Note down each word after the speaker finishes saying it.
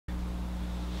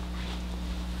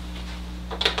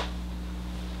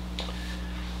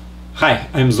Hi,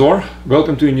 I'm Zor.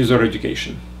 Welcome to Unizor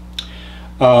Education.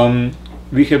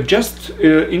 We have just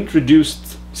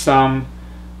introduced some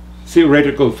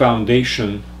theoretical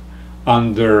foundation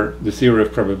under the theory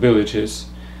of probabilities,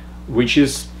 which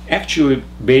is actually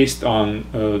based on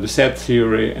the set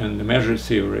theory and the measure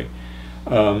theory.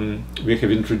 We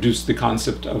have introduced the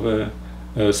concept of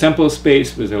a sample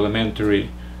space with elementary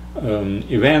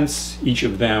events. Each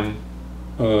of them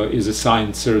is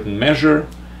assigned certain measure.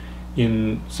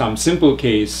 In some simple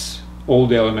case, all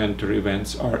the elementary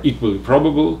events are equally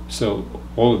probable, so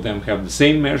all of them have the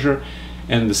same measure,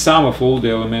 and the sum of all the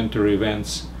elementary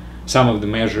events, sum of the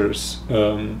measures,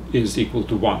 is equal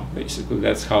to 1, basically.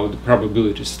 That's how the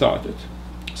probability started.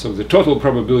 So the total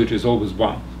probability is always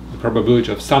 1, the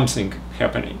probability of something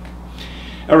happening.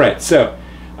 All right, so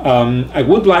I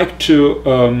would like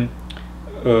to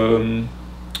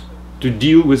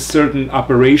deal with certain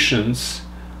operations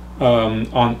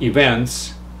on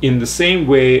events in the same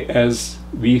way as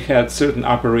we had certain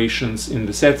operations in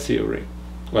the set theory,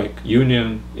 like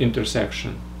union,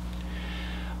 intersection.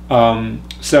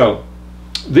 So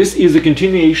this is a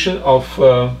continuation of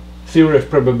theory of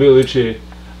probability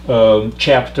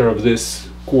chapter of this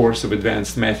course of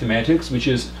advanced mathematics, which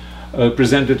is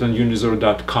presented on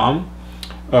unizor.com.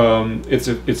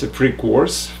 It's a free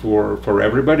course for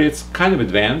everybody. It's kind of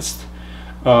advanced,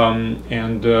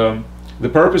 and the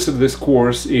purpose of this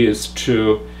course is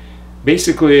to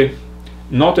basically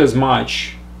not as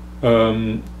much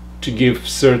to give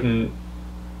certain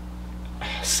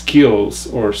skills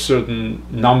or certain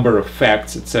number of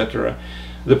facts, etc.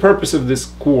 The purpose of this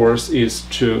course is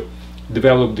to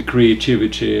develop the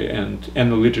creativity and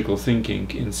analytical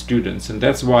thinking in students, and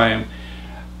that's why I'm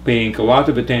paying a lot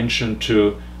of attention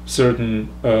to certain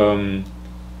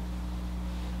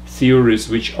theories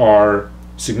which are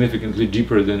significantly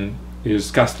deeper than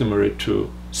is customary to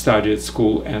study at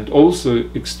school, and also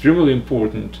extremely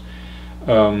important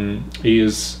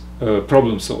is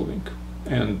problem solving,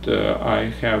 and I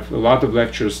have a lot of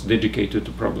lectures dedicated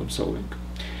to problem solving.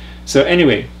 So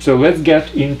anyway, so let's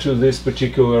get into this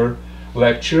particular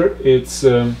lecture. It's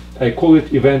I call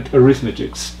it event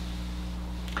arithmetics.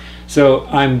 So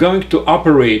I'm going to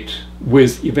operate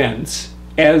with events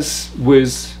as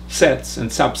with sets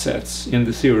and subsets in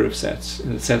the theory of sets,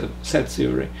 in the set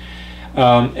theory.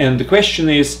 And the question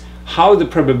is how the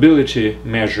probability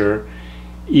measure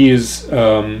is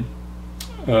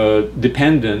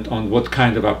dependent on what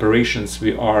kind of operations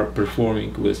we are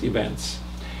performing with events.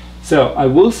 So I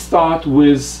will start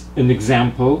with an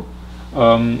example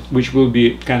which will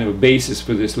be kind of a basis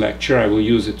for this lecture. I will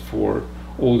use it for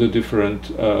all the different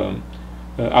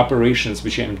operations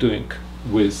which I'm doing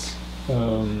with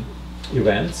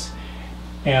events.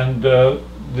 And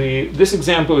this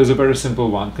example is a very simple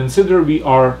one. Consider we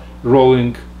are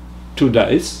rolling 2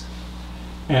 dice,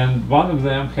 and one of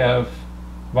them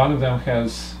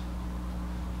has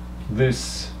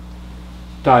this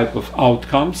type of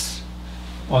outcomes.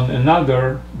 On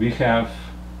another, we have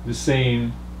the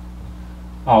same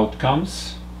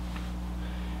outcomes,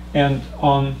 and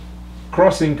on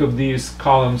crossing of these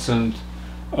columns and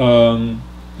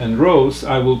rows,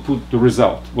 I will put the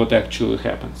result, what actually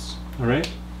happens. All right.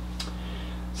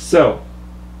 So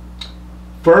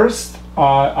first,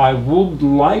 I would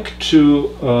like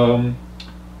to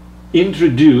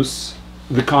introduce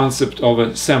the concept of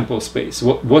a sample space.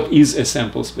 What is a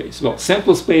sample space? Well,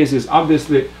 sample space is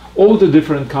obviously all the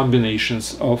different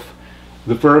combinations of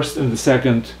the first and the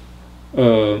second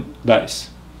dice.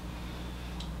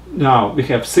 Now we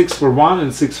have 6 for one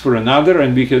and 6 for another,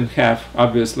 and we can have,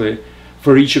 obviously,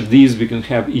 for each of these we can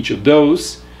have each of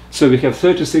those. So we have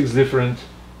 36 different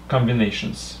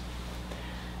combinations.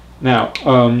 Now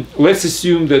let's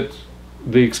assume that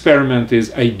the experiment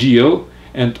is ideal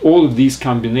and all of these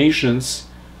combinations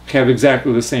have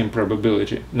exactly the same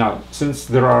probability. Now, since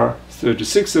there are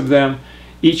 36 of them,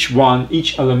 each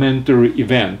elementary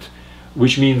event,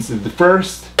 which means that the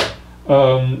first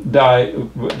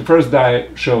die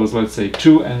shows, let's say,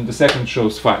 2, and the second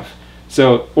shows 5.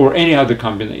 So, or any other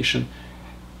combination.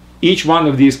 Each one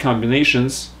of these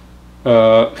combinations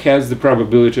has the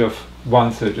probability of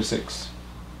 1/36.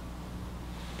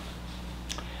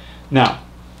 Now,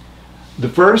 the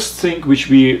first thing which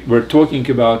we were talking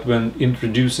about when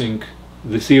introducing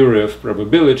the theory of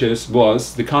probabilities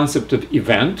was the concept of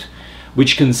event,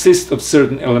 which consists of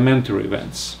certain elementary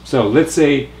events. So let's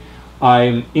say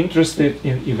I'm interested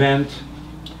in event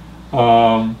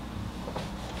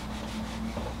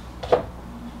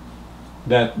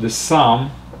that the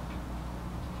sum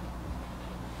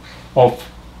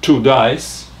of 2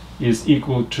 dice is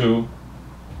equal to,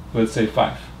 let's say,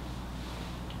 5.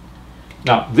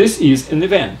 Now this is an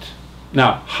event.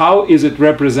 Now, how is it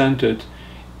represented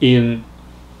in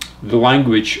the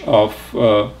language of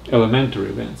elementary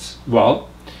events? Well,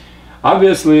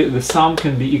 obviously the sum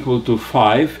can be equal to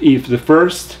 5 if the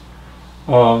first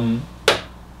die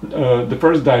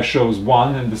shows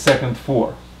 1 and the second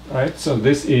 4, right? So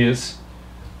this is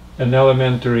an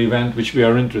elementary event which we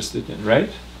are interested in, right?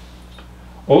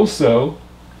 Also,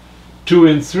 2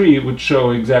 and 3 would show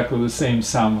exactly the same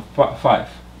sum of 5.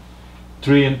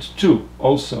 3 and 2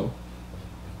 also.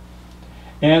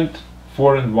 And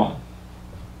 4 and 1.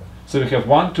 So we have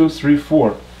 1, 2, 3,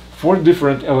 4. 4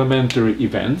 different elementary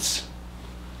events.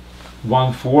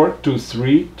 1, 4, 2,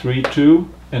 3, 3, 2,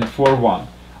 and 4, 1.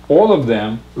 All of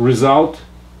them result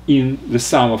in the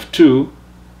sum of 2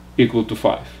 equal to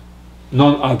 5.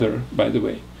 None other, by the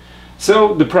way.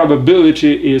 So the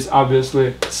probability is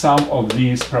obviously sum of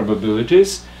these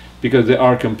probabilities, because they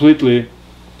are completely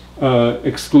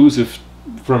exclusive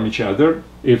from each other.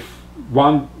 If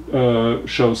one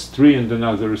shows 3 and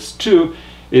another is 2,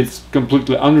 it's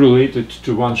completely unrelated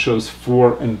to one shows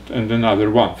 4 and another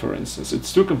 1, for instance.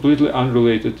 It's two completely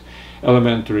unrelated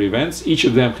elementary events. Each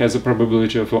of them has a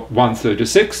probability of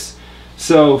 1/36.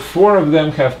 So 4 of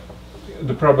them have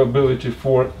the probability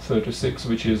 4/36,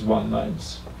 which is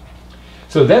 1/9.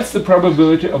 So that's the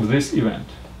probability of this event.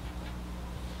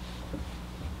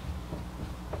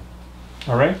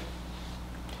 All right?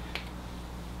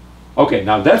 Okay,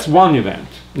 now that's one event.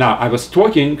 Now, I was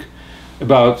talking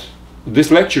about,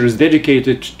 this lecture is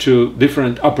dedicated to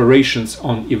different operations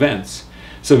on events.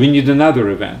 So we need another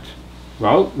event.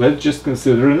 Well, let's just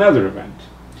consider another event.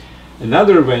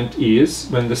 Another event is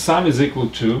when the sum is equal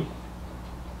to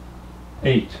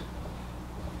 8.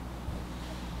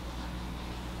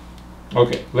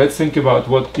 Okay, let's think about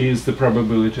what is the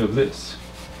probability of this.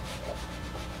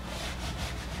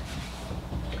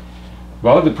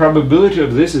 Well, the probability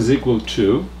of this is equal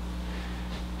to,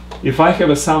 if I have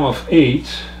a sum of 8,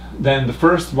 then the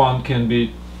first one can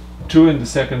be 2 and the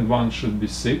second one should be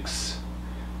 6,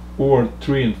 or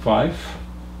 3 and 5,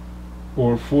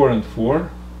 or 4 and 4,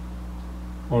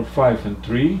 or 5 and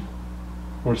 3,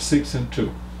 or 6 and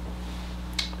 2,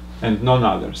 and none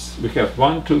others. We have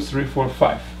 1, 2, 3, 4,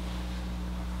 5.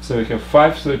 So we have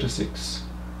 5/36.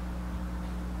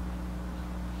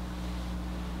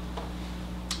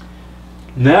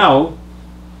 Now,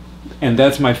 and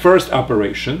that's my first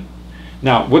operation.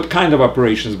 Now, what kind of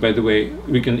operations, by the way,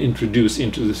 we can introduce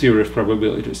into the theory of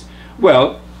probabilities?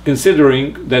 Well,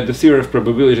 considering that the theory of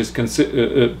probabilities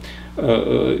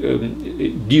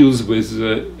deals with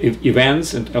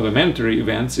events and elementary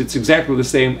events, it's exactly the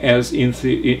same as in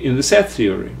the set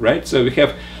theory, right? So we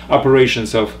have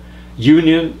operations of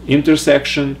union,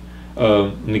 intersection,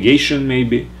 negation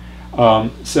maybe.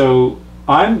 So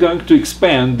I'm going to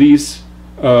expand these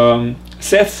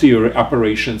set theory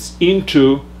operations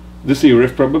into the theory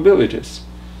of probabilities.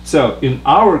 So in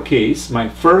our case, my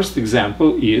first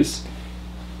example is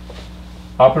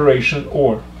operation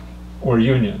or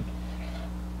union.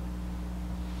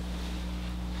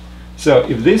 So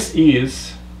if this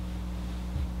is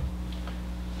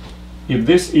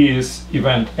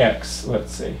event X,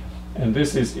 let's say, and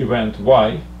this is event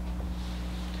Y,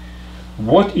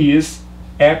 what is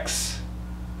X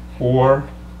or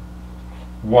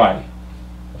Y,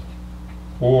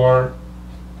 or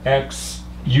X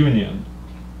union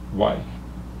Y?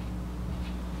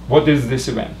 What is this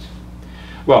event?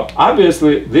 Well,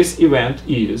 obviously this event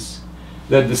is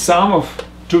that the sum of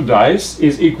two dice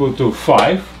is equal to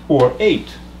 5 or 8,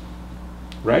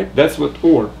 right? That's what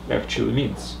OR actually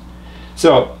means.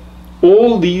 So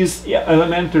all these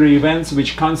elementary events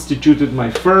which constituted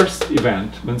my first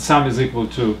event, when sum is equal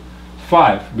to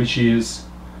 5, which is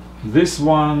this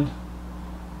one,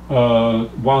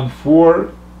 1,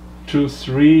 4, 2,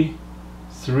 3,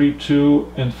 3,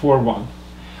 2, and 4, 1.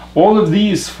 All of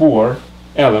these 4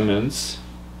 elements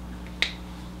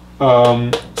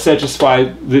satisfy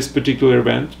this particular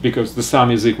event because the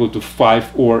sum is equal to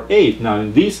 5 or 8. Now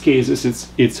in these cases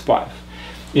it's 5.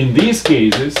 In these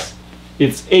cases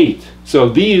it's 8. So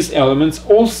these elements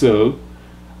also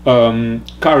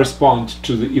correspond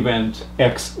to the event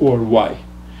X or Y.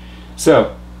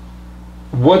 So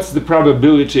what's the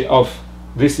probability of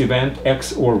this event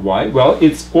X or Y? Well,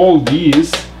 it's all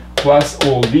these plus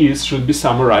all these should be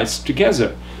summarized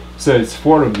together. So it's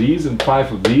 4 of these and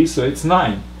 5 of these, so it's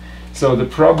 9. So the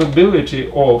probability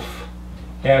of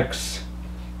X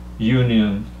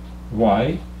union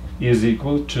Y is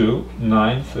equal to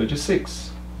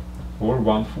 9/36, or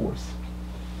 1/4.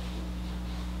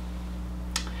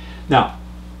 Now,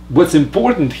 what's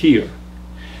important here,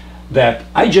 that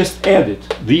I just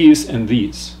added these and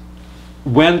these.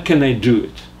 When can I do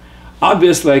it?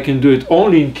 Obviously, I can do it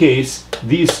only in case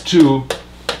these two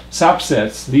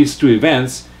subsets, these two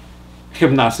events,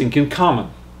 have nothing in common.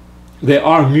 They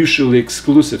are mutually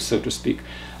exclusive, so to speak.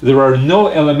 There are no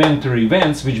elementary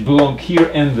events which belong here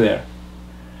and there.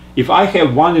 If I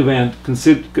have one event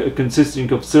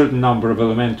consisting of certain number of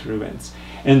elementary events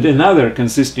and another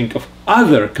consisting of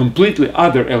other, completely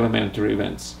other elementary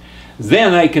events,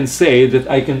 then I can say that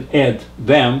I can add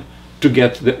them to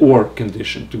get the OR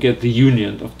condition, to get the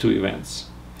union of two events.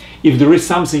 If there is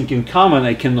something in common,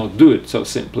 I cannot do it so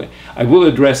simply. I will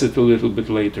address it a little bit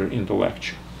later in the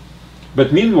lecture.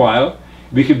 But meanwhile,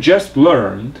 we have just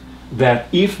learned that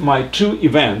if my two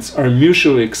events are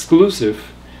mutually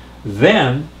exclusive,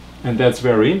 then, and that's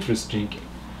very interesting,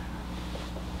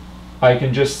 I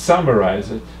can just summarize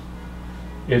it.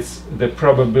 It's the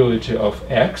probability of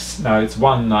x, now it's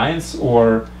 1/9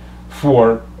 or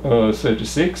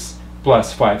 4/36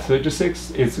 plus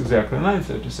 5/36, it's exactly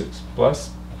 9/36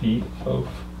 plus p of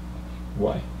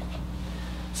y.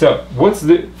 So what's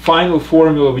the final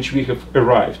formula which we have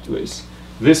arrived with?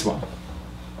 This one.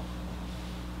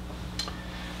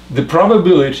 The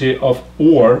probability of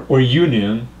or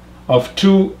union of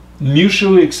two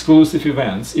mutually exclusive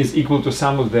events is equal to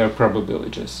sum of their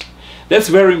probabilities. That's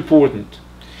very important.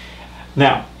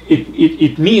 Now,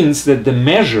 it means that the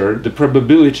measure, the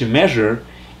probability measure,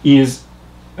 is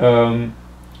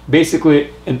basically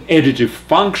an additive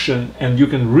function, and you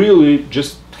can really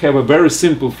just have a very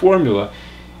simple formula,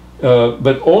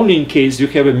 but only in case you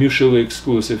have a mutually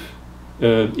exclusive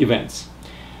events.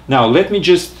 Now, let me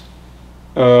just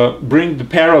bring the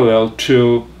parallel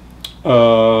to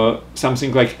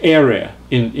something like area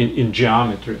in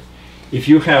geometry. If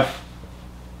you have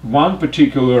one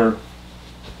particular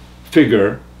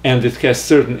figure and it has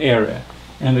certain area,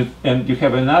 and you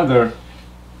have another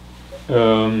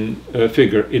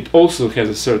figure, it also has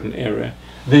a certain area,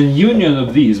 then union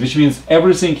of these, which means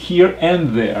everything here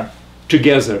and there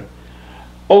together,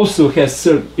 also has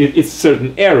its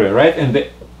certain area, right?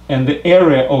 And the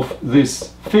area of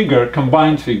this figure,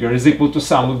 combined figure, is equal to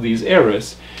sum of these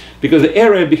areas, because the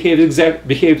area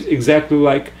behaves exactly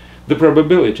like the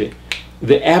probability.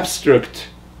 The abstract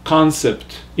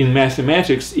concept in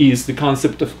mathematics is the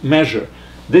concept of measure.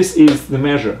 This is the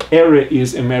measure. Area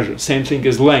is a measure. Same thing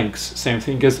as length, same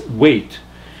thing as weight.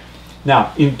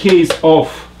 Now, in case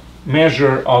of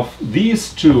measure of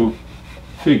these two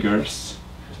figures,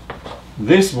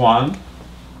 this one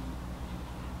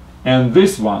and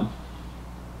this one,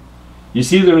 you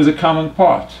see there is a common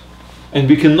part. And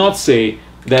we cannot say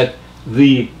that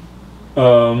the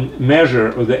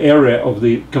measure or the area of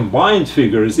the combined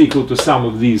figure is equal to sum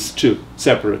of these two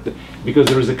separately, because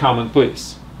there is a common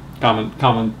place,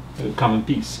 common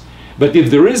piece. But if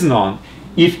there is none,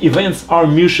 if events are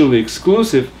mutually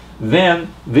exclusive, then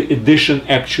the addition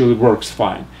actually works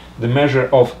fine. The measure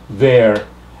of their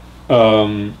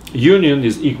union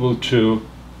is equal to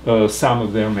sum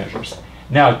of their measures.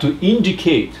 Now, to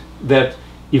indicate that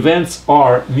events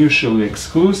are mutually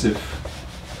exclusive,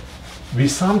 we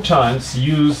sometimes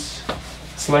use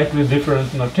slightly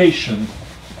different notation.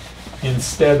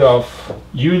 Instead of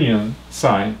union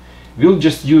sign, we'll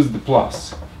just use the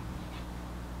plus.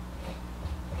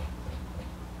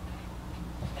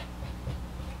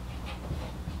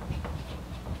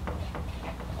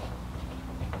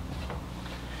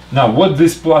 Now, what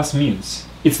this plus means,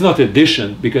 it's not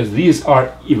addition, because these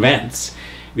are events.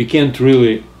 We can't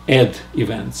really add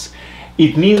events.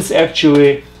 It means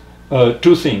actually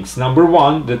two things. Number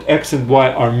one, that x and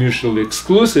y are mutually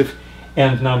exclusive,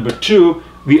 and number two,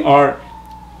 we are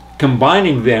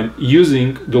combining them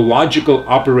using the logical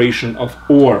operation of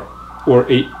or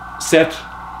a set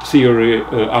theory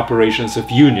operations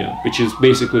of union, which is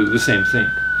basically the same thing.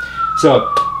 So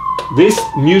these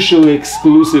mutually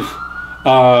exclusive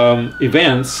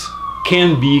events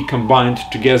can be combined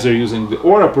together using the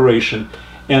OR operation.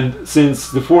 And since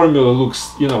the formula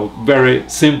looks, very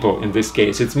simple in this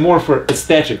case, it's more for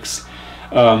aesthetics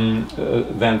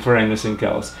than for anything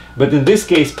else. But in this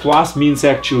case, plus means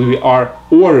actually we are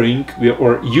ORing, we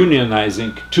are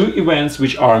unionizing two events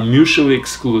which are mutually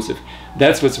exclusive.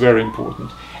 That's what's very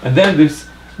important. And then this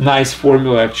nice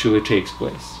formula actually takes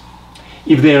place.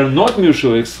 If they are not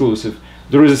mutually exclusive,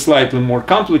 there is a slightly more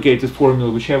complicated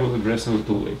formula which I will address a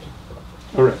little later.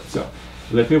 All right, so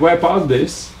let me wipe out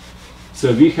this.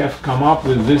 So we have come up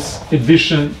with this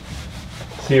addition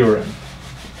theorem.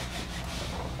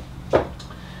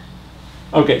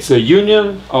 Okay, so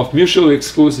union of mutually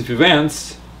exclusive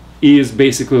events is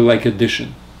basically like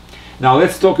addition. Now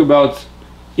let's talk about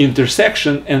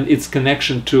intersection and its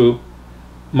connection to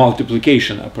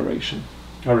multiplication operation.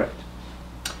 All right.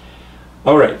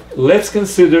 All right, let's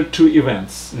consider two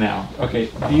events now. Okay,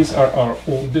 these are our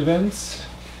old events,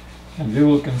 and we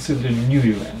will consider new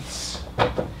events.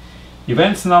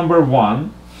 Events number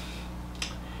one,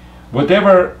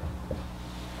 whatever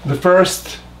the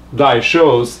first die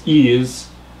shows is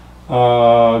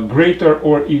greater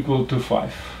or equal to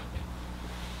 5.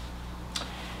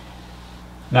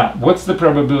 Now, what's the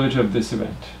probability of this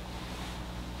event?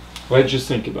 Let's just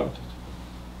think about it.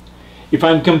 If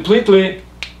I'm completely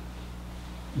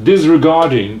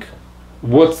disregarding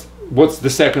what's the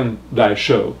second die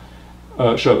shows,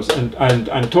 and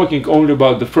I'm talking only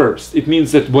about the first, it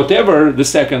means that whatever the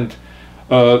second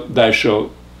die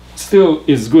show still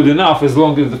is good enough as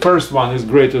long as the first one is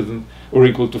greater than or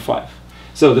equal to 5.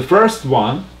 So the first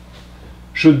one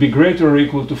should be greater or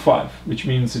equal to 5, which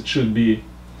means it should be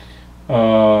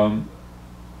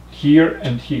here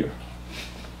and here.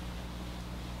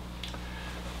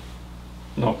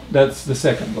 No, that's the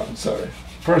second one, sorry.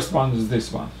 First one is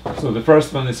this one. So the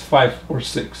first one is 5 or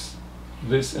 6.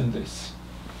 This and this.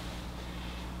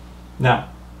 Now,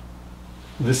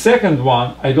 the second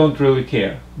one I don't really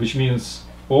care, which means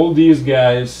all these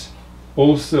guys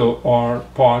also are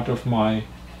part of my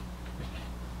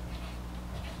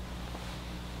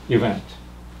event.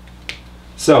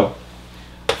 So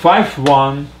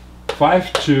 5-1,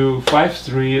 5-2,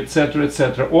 5-3, etc.,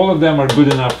 etc. All of them are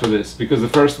good enough for this because the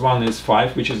first one is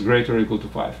 5, which is greater or equal to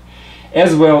 5,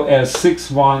 as well as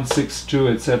 6-1,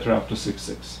 6-2, etc. up to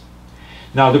 6-6.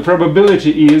 Now the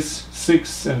probability is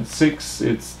 6 and 6,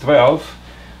 it's 12,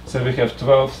 so we have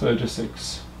 12,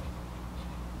 36.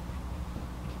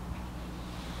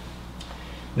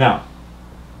 Now,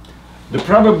 the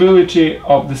probability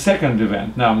of the second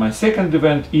event. Now, my second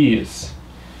event is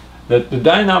that the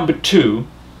die number 2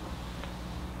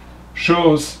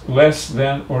 shows less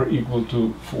than or equal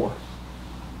to 4.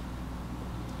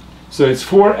 So it's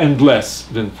 4 and less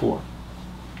than 4.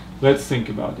 Let's think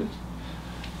about it.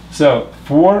 So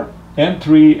 4 and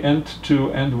 3 and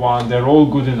 2 and 1, they're all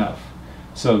good enough.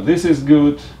 So this is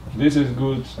good, this is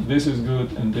good, this is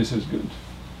good, and this is good.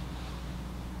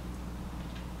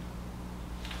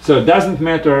 So it doesn't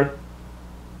matter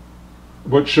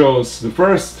what shows the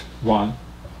first one,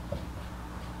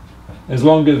 as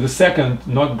long as the second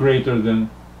not greater than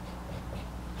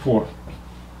 4.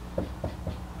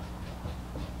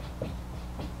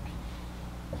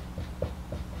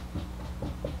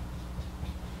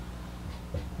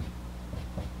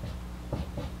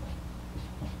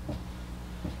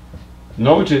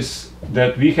 Notice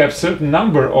that we have certain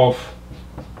number of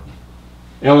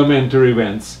elementary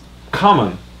events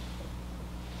common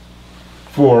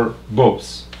for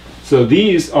both. So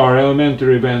these are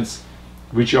elementary events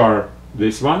which are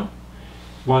this one,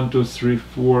 1, 2, 3,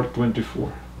 4,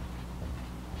 24,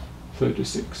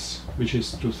 36, which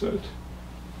is 2/3.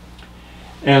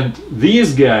 And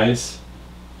these guys,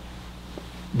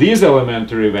 these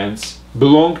elementary events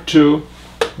belong to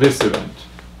this event.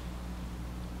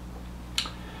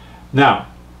 Now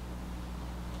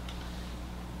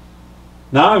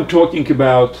I'm talking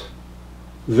about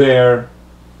their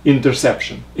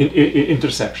intersection.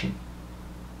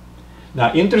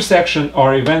 Now, intersection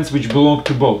are events which belong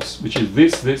to both, which is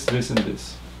this, this, this, and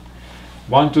this.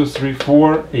 1, 2, 3,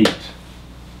 4, 8.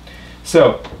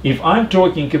 So, if I'm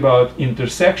talking about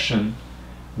intersection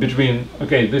between,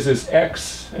 okay, this is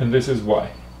x and this is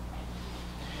y.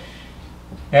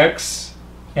 X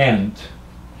and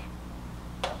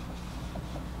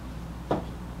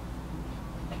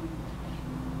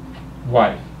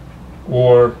y,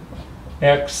 or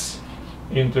x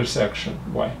intersection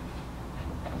y.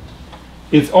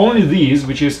 It's only these,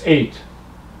 which is 8,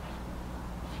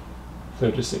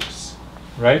 36,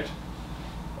 right?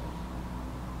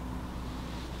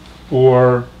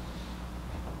 Or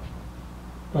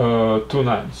 2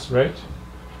 9s, right?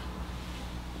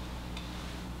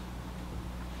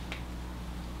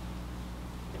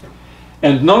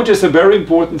 And notice a very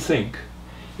important thing.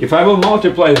 If I will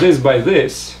multiply this by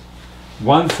this,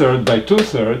 1/3 by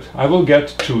 2/3, I will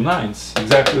get 2 9s,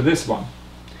 exactly this one.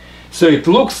 So it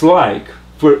looks like,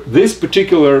 for this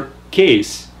particular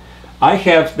case, I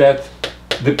have that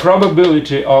the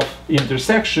probability of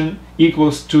intersection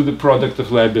equals to the product of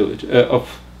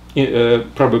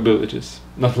probabilities,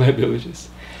 not liabilities.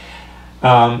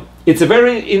 It's a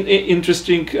very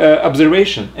interesting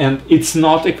observation, and it's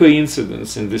not a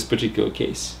coincidence in this particular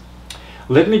case.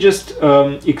 Let me just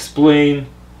explain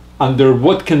under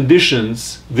what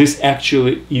conditions this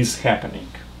actually is happening.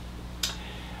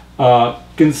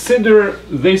 Consider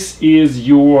this is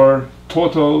your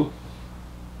total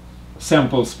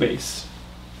sample space.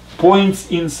 Points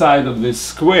inside of this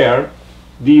square,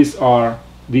 these are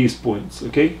these points,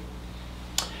 okay?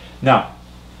 Now,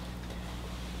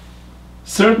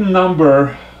 certain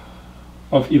number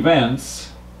of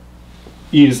events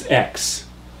is x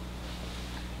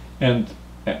and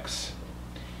x,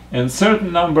 and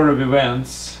certain number of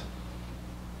events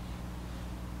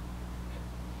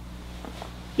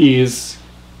is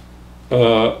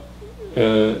y.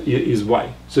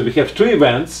 So we have two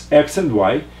events, x and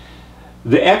y.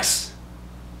 The x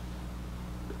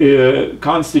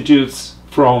constitutes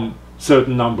from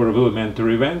certain number of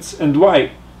elementary events, and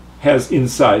y has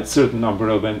inside certain number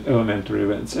of elementary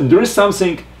events. And there is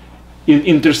something in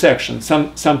intersection,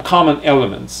 some common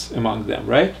elements among them,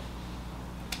 right?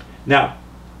 Now,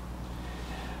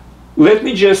 let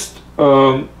me just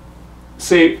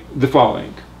say the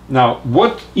following. Now,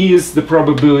 what is the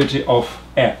probability of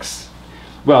x?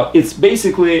 Well, it's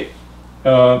basically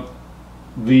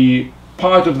the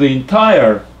part of the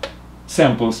entire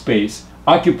sample space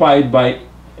occupied by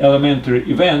elementary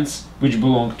events which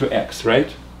belong to x,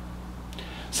 right?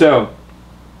 So,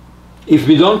 if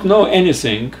we don't know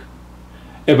anything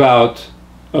about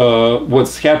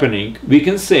what's happening, we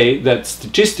can say that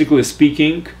statistically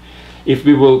speaking, if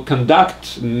we will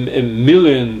conduct a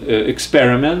million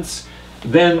experiments,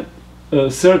 then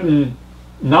a certain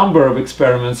number of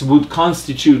experiments would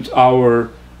constitute our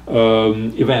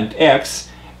event x,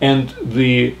 and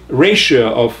the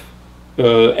ratio of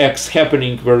x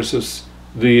happening versus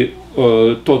the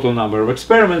total number of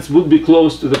experiments would be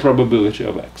close to the probability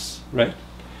of x, right?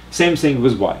 Same thing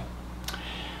with y.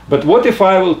 But what if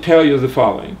I will tell you the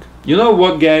following? You know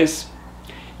what, guys?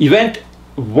 Event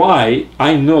y,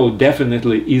 I know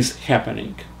definitely is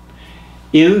happening.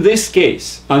 In this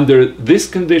case, under this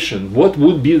condition, what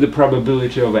would be the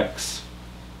probability of x?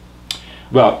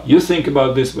 Well, you think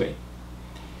about this way.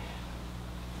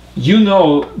 You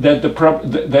know that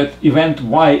that event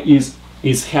y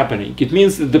is happening. It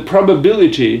means that the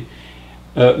probability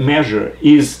measure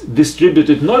is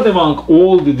distributed not among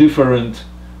all the different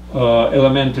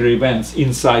elementary events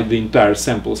inside the entire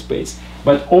sample space,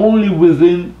 but only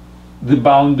within the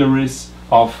boundaries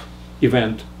of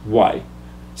event y.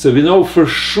 So we know for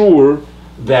sure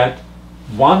that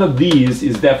one of these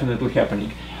is definitely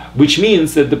happening, which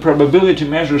means that the probability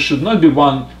measure should not be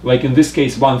 1, like in this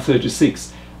case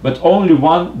 1/36, but only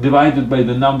 1 divided by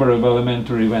the number of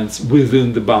elementary events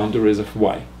within the boundaries of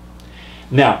y.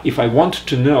 Now, if I want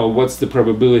to know what's the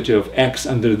probability of x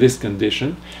under this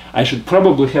condition, I should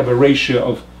probably have a ratio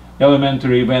of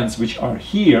elementary events which are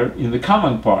here in the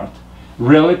common part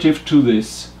relative to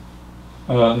this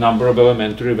number of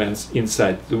elementary events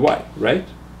inside the y, right?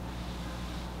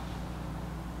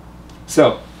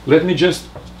 So, let me just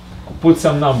put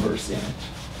some numbers in it.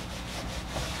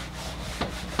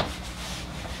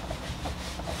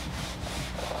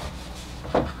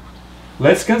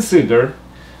 Let's consider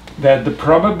that the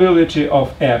probability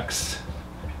of x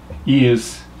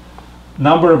is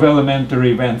number of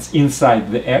elementary events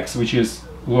inside the x, which is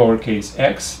lowercase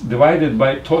x, divided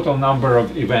by total number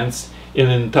of events in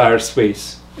an entire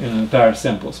space, in an entire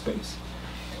sample space.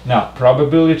 Now,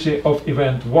 probability of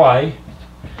event y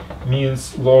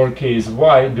means lowercase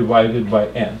y divided by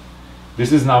n.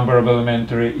 This is number of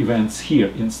elementary events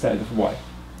here inside of y.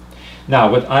 Now,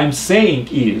 what I'm saying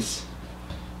is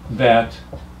that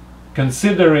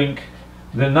considering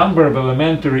the number of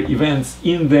elementary events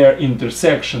in their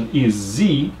intersection is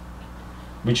z,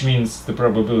 which means the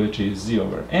probability is z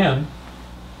over n,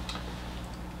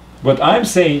 what I'm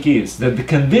saying is that the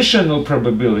conditional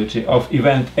probability of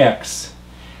event x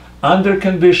under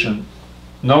condition,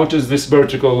 notice this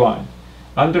vertical line,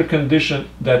 under condition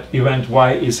that event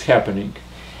y is happening,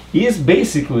 is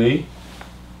basically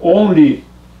only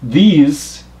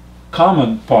these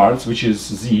common parts, which is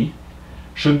z,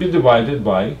 should be divided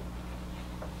by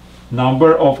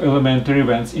number of elementary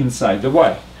events inside the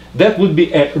y. That would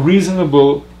be a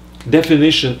reasonable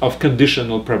definition of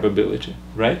conditional probability,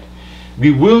 right?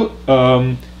 We will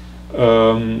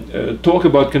talk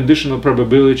about conditional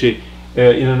probability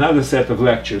in another set of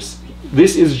lectures.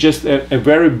 This is just a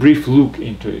very brief look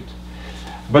into it.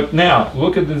 But now,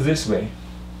 look at it this way.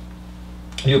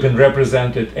 You can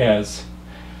represent it as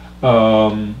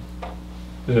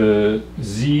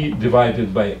z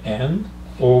divided by n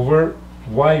over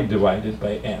y divided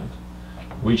by n,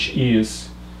 which is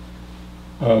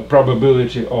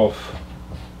probability of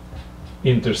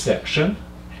intersection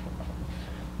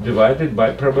divided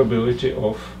by probability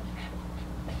of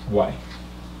y,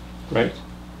 right?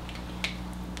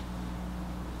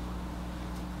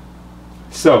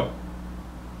 So,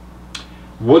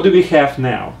 what do we have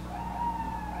now?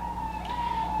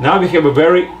 Now we have a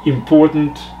very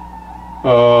important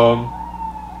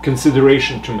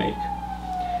consideration to make.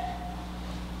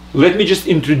 let me just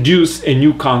introduce a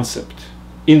new concept: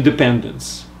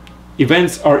 independence.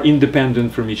 Events are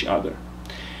independent from each other.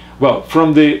 Well,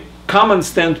 from the common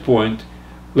standpoint,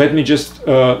 let me just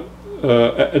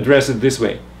address it this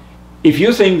way. If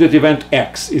you think that event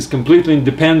X is completely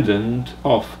independent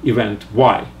of event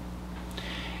Y,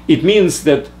 it means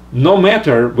that no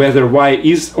matter whether Y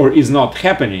is or is not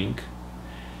happening,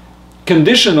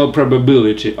 conditional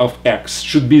probability of X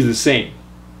should be the same.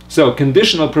 So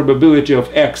conditional probability of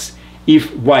X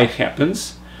if Y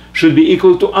happens should be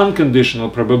equal to unconditional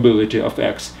probability of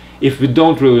X if we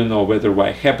don't really know whether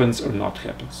Y happens or not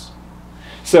happens.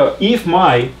 So if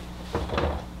my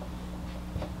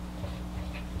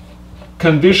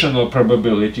conditional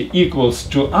probability equals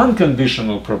to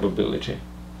unconditional probability,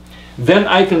 then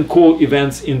I can call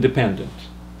events independent.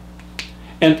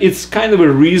 And it's kind of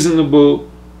a reasonable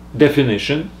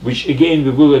definition, which again we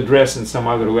will address in some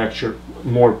other lecture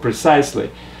more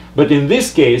precisely. But in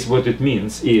this case, what it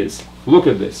means is, look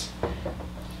at this.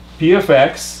 P of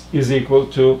x is equal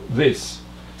to this.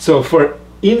 So for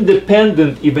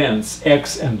independent events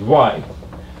x and y,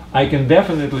 I can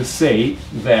definitely say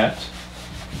that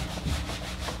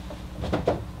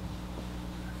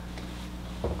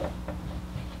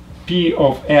P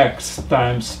of x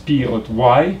times P of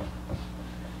y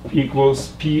equals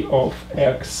P of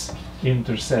x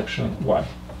intersection y,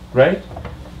 right?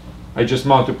 I just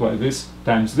multiply this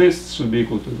times this, should be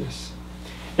equal to this.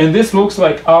 And this looks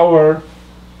like our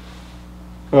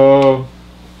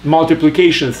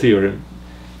multiplication theorem.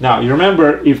 Now, you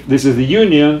remember, if this is the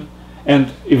union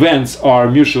and events are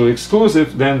mutually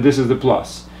exclusive, then this is the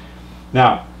plus.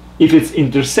 Now, if it's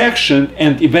intersection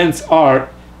and events are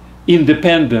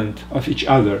independent of each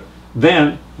other,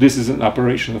 then this is an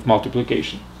operation of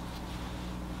multiplication.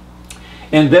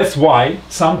 And that's why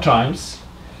sometimes,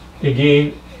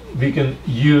 again, we can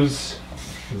use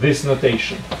this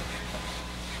notation.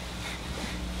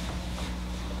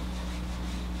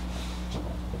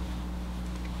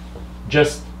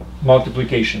 Just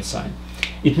multiplication sign.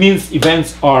 It means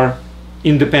events are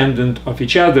independent of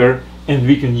each other, and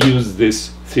we can use this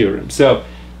theorem. So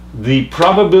the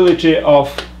probability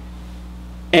of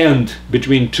end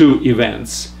between two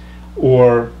events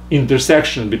or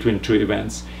intersection between two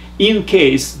events, in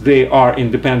case they are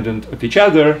independent of each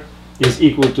other, is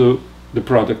equal to the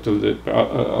product of the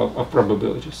of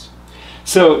probabilities.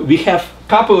 So we have a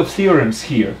couple of theorems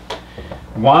here.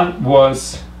 One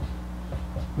was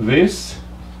this,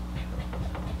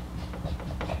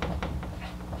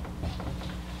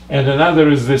 and another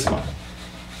is this one.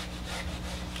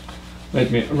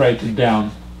 Let me write it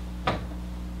down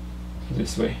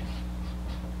this way.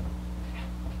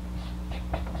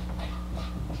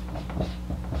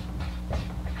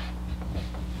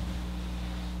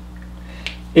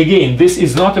 Again, this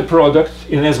is not a product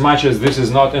in as much as this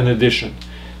is not an addition.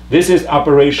 This is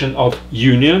operation of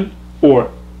union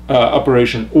or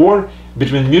operation or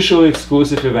between mutually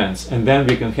exclusive events, and then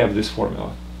we can have this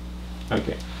formula.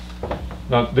 Okay,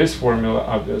 not this formula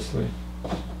obviously,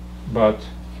 but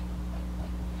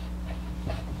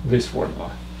this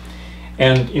formula.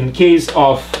 And in case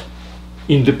of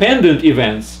independent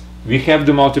events, we have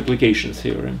the multiplication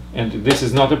theorem, and this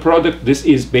is not a product. This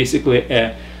is basically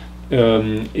a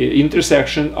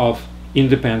intersection of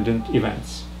independent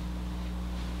events.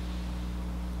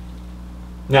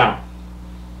 Now,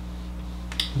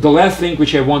 the last thing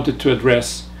which I wanted to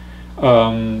address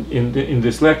in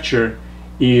this lecture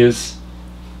is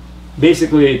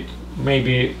basically,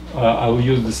 maybe I'll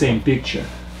use the same picture,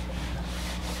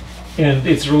 and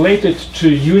it's related to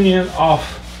union of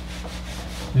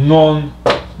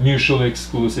non-mutually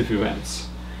exclusive events.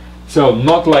 So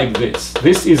not like this.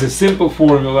 This is a simple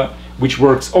formula which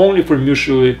works only for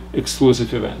mutually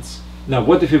exclusive events. Now,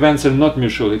 what if events are not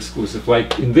mutually exclusive?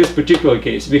 Like in this particular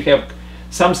case, we have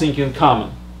something in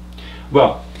common.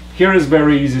 Well, here is a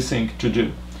very easy thing to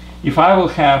do. If I will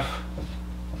have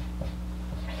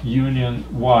union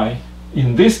y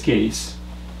in this case,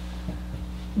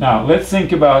 now let's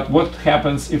think about what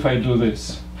happens if I do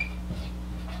this.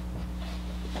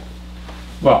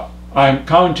 Well, I'm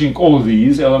counting all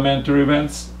these elementary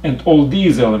events and all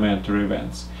these elementary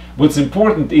events. What's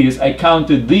important is I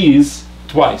counted these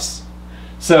twice.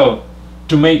 So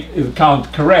to make the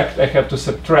count correct, I have to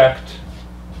subtract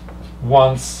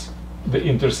once the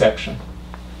intersection.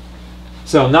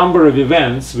 So number of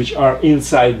events which are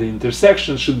inside the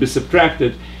intersection should be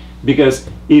subtracted, because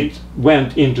it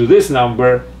went into this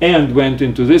number and went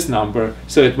into this number,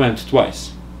 so it went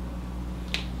twice.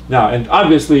 Now, and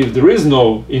obviously if there is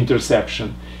no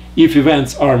intersection, if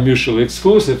events are mutually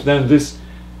exclusive, then this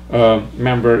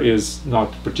member is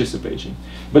not participating.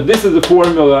 But this is the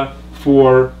formula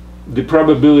for the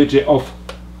probability of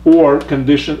or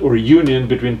condition or union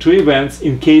between two events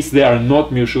in case they are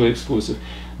not mutually exclusive.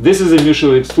 This is a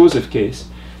mutually exclusive case.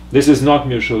 This is not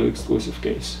mutually exclusive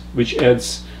case, which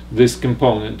adds this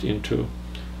component into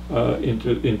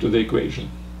the equation.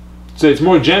 So it's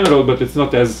more general, but it's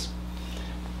not as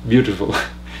beautiful,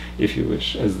 if you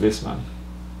wish, as this one.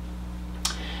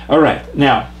 All right,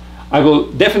 now I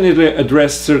will definitely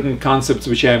address certain concepts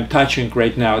which I am touching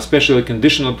right now, especially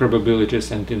conditional probabilities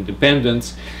and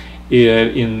independence,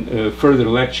 in further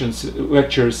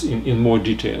lectures in more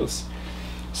details.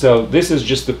 So this is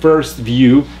just the first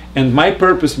view, and my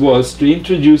purpose was to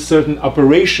introduce certain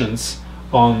operations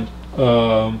on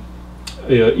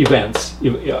events,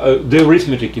 the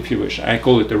arithmetic, if you wish. I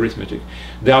call it arithmetic.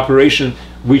 The operation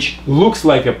which looks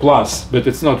like a plus, but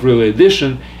it's not really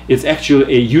addition. It's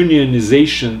actually a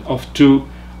unionization of two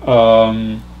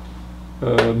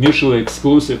mutually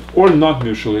exclusive or not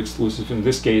mutually exclusive, in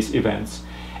this case, events.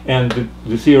 And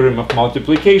the theorem of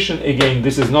multiplication, again,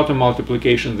 this is not a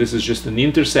multiplication, this is just an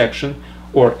intersection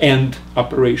or AND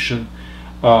operation,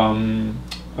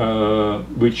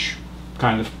 which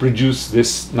kind of produce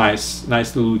this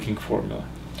nicely looking formula.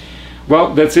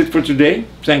 Well, that's it for today.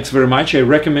 Thanks very much. I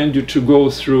recommend you to go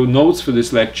through notes for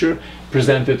this lecture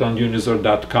presented on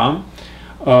unizor.com.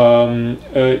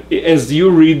 As you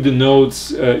read the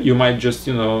notes, you might just,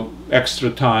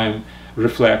 extra time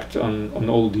reflect on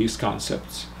all these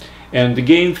concepts. And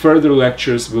again, further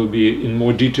lectures will be in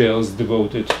more details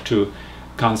devoted to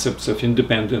concepts of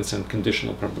independence and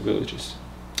conditional probabilities.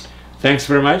 Thanks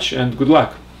very much and good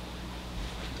luck.